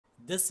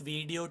This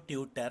video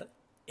tutor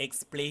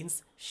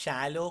explains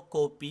shallow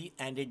copy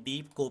and a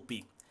deep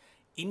copy.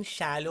 In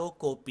shallow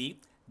copy,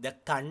 the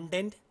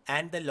content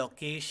and the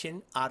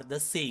location are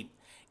the same.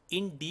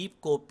 In deep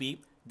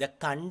copy, the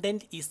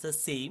content is the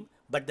same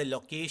but the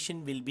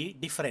location will be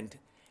different.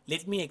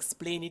 Let me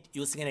explain it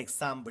using an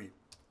example.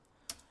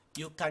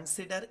 You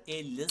consider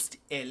a list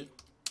L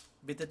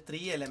with the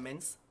three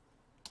elements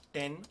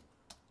 10,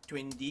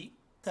 20,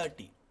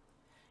 30.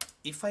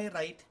 If I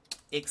write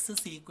x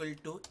is equal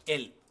to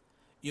L,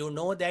 you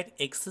know that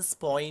x is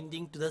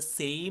pointing to the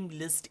same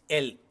list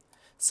L.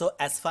 So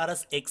as far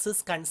as x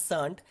is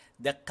concerned,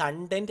 the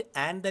content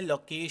and the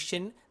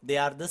location, they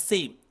are the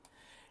same.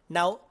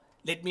 Now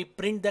let me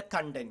print the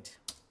content.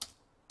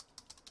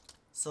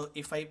 So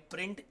if I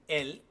print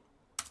L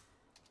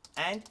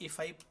and if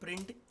I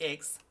print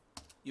x,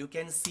 you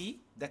can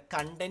see the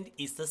content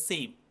is the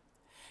same.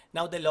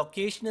 Now the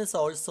location is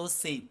also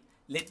same.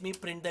 Let me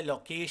print the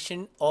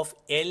location of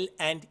L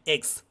and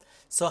X.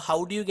 So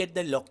how do you get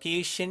the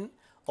location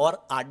or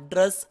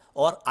address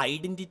or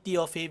identity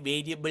of a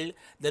variable?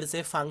 There is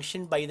a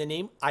function by the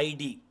name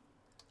ID.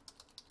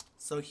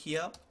 So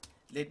here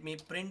let me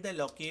print the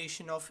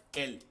location of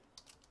L.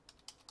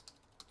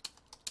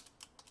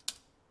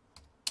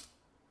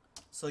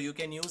 So you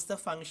can use the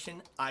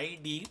function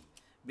ID,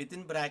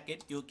 within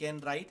bracket you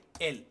can write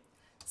L.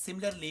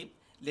 Similarly,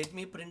 let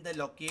me print the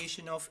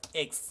location of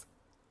X.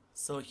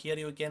 So here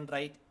you can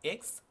write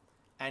X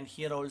and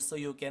here also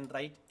you can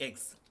write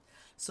X.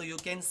 So you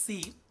can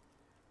see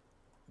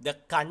the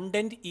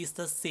content is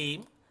the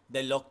same,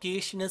 the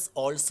location is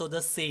also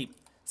the same.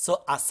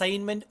 So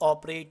assignment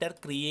operator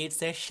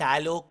creates a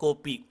shallow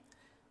copy.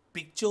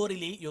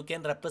 Pictorially you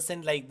can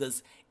represent like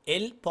this.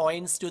 L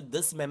points to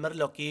this memory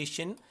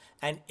location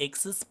and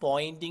X is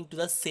pointing to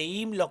the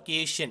same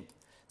location.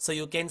 So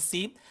you can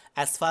see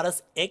as far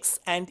as X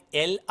and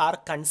L are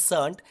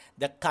concerned,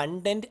 the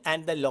content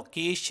and the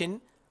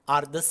location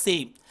are the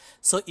same.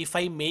 So if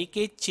I make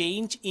a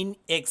change in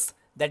X,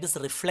 that is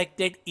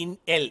reflected in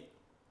L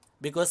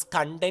because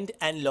content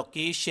and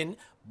location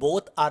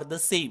both are the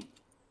same.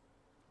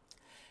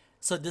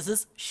 So this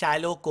is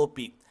shallow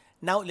copy.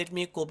 Now let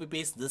me copy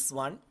paste this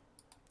one.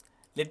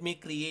 Let me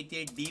create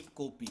a deep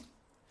copy.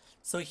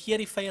 So here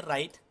if I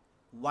write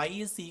y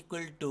is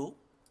equal to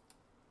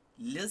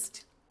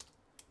list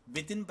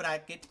within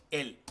bracket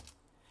L,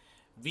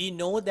 we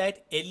know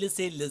that L is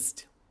a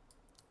list.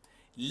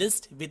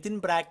 List within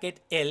bracket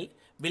L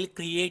will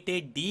create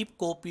a deep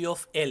copy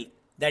of L.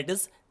 That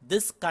is,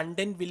 this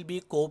content will be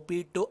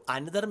copied to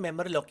another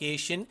memory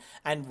location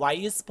and y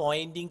is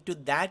pointing to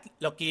that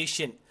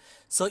location.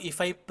 So if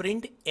I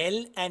print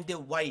L and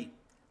y,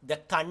 the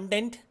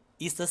content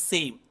is the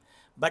same.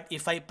 But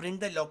if I print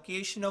the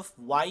location of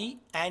y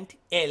and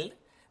L,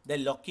 the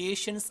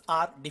locations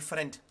are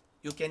different.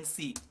 You can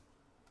see.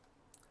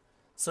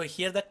 So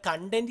here the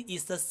content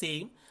is the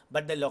same,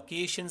 but the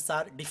locations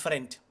are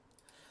different.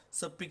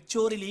 So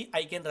pictorially,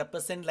 I can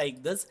represent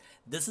like this.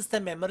 This is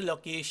the memory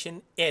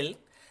location L.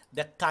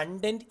 The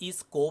content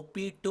is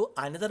copied to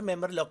another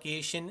memory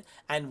location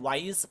and y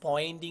is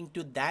pointing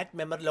to that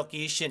memory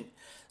location.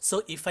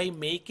 So if I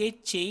make a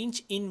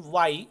change in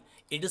y,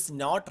 it is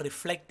not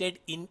reflected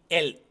in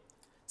L.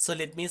 So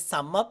let me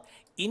sum up.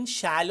 In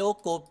shallow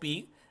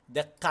copy,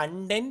 the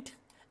content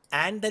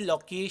and the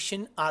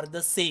location are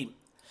the same.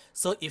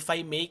 So if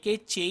I make a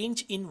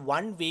change in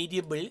one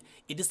variable,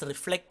 it is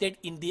reflected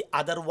in the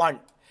other one.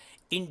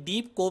 In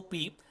deep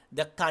copy,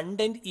 the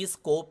content is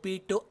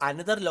copied to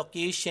another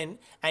location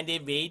and a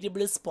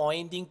variable is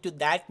pointing to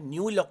that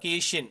new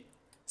location.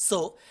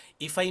 So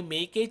if I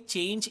make a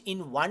change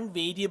in one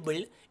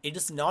variable, it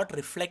is not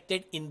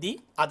reflected in the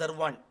other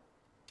one.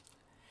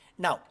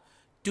 Now,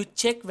 to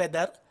check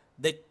whether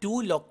the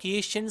two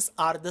locations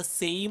are the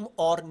same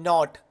or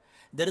not,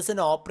 there is an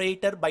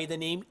operator by the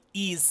name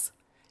is.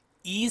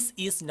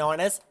 Is known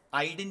as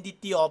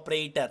identity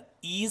operator,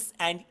 is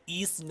and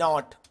is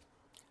not.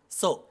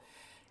 So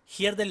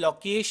here the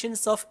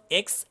locations of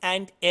X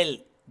and L,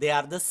 they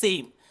are the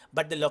same,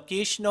 but the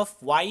location of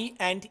Y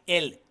and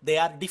L, they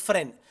are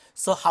different.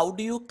 So how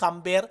do you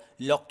compare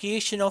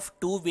location of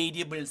two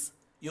variables?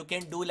 You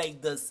can do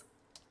like this.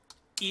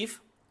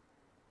 If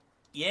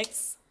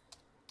X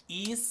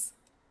is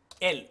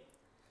L,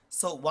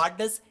 so what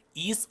does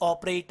is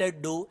operator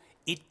do?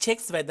 It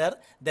checks whether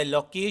the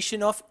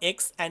location of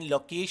X and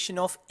location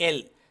of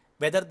L,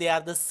 whether they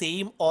are the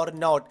same or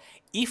not.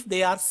 If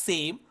they are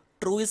same,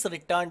 true is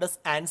returned as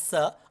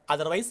answer,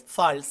 otherwise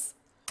false.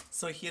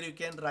 So here you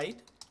can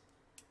write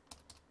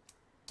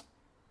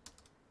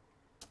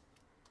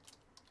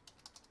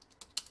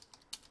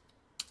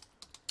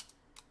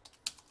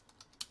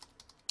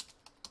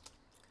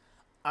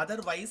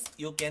otherwise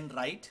you can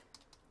write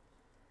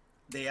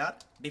they are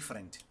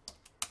different.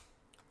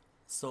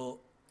 So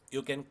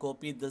you can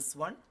copy this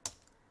one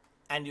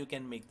and you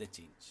can make the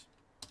change.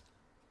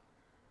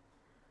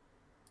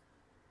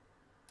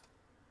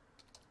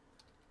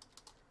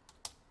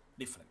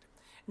 Different.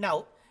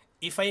 Now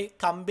if I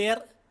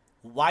compare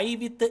y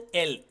with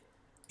L,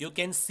 you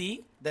can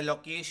see the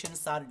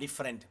locations are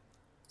different.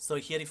 So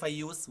here if I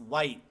use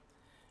y,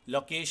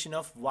 location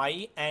of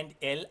y and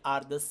L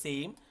are the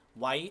same,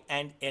 y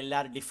and L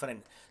are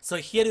different. So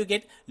here you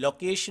get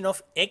location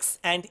of x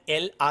and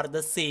L are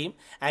the same,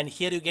 and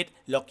here you get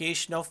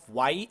location of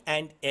y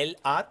and L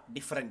are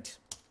different.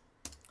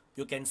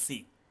 You can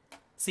see.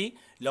 See,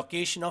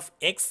 location of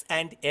x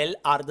and L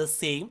are the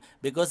same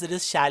because it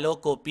is shallow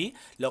copy.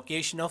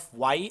 Location of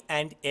y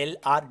and L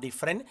are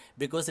different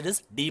because it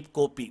is deep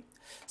copy.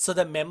 So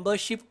the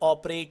membership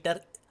operator,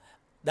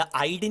 the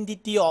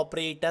identity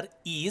operator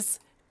is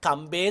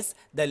compares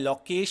the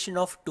location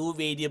of two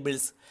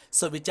variables.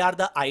 So which are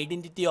the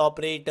identity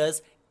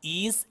operators?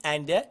 Is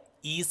and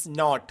is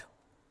not.